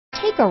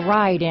Take a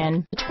ride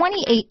in the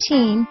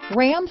 2018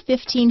 Ram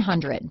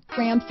 1500.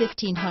 Ram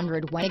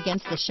 1500 went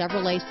against the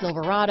Chevrolet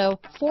Silverado,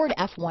 Ford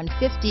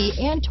F-150,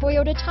 and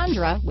Toyota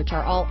Tundra, which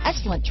are all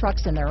excellent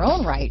trucks in their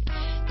own right.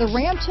 The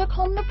Ram took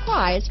home the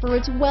prize for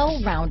its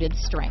well-rounded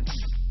strengths.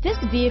 This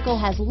vehicle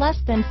has less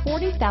than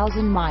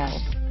 40,000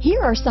 miles.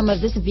 Here are some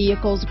of this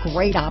vehicle's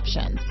great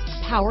options: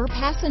 power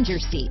passenger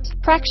seat,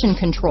 traction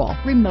control,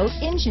 remote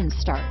engine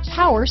start,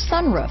 power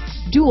sunroof,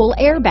 dual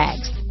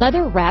airbags,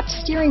 leather-wrapped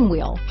steering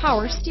wheel,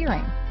 power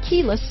steering,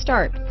 keyless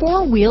start,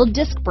 four-wheel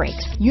disc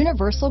brakes,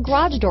 universal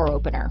garage door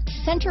opener,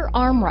 center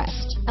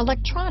armrest,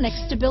 electronic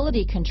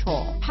stability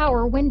control,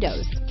 power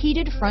windows,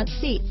 heated front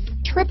seats,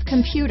 trip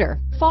computer,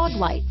 fog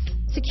lights,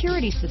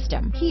 security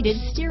system, heated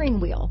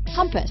steering wheel,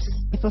 compass.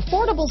 If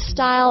affordable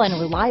style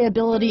and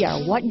reliability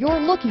are what you're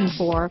looking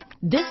for,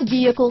 this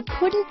vehicle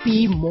couldn't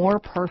be more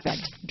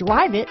perfect.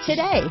 Drive it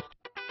today.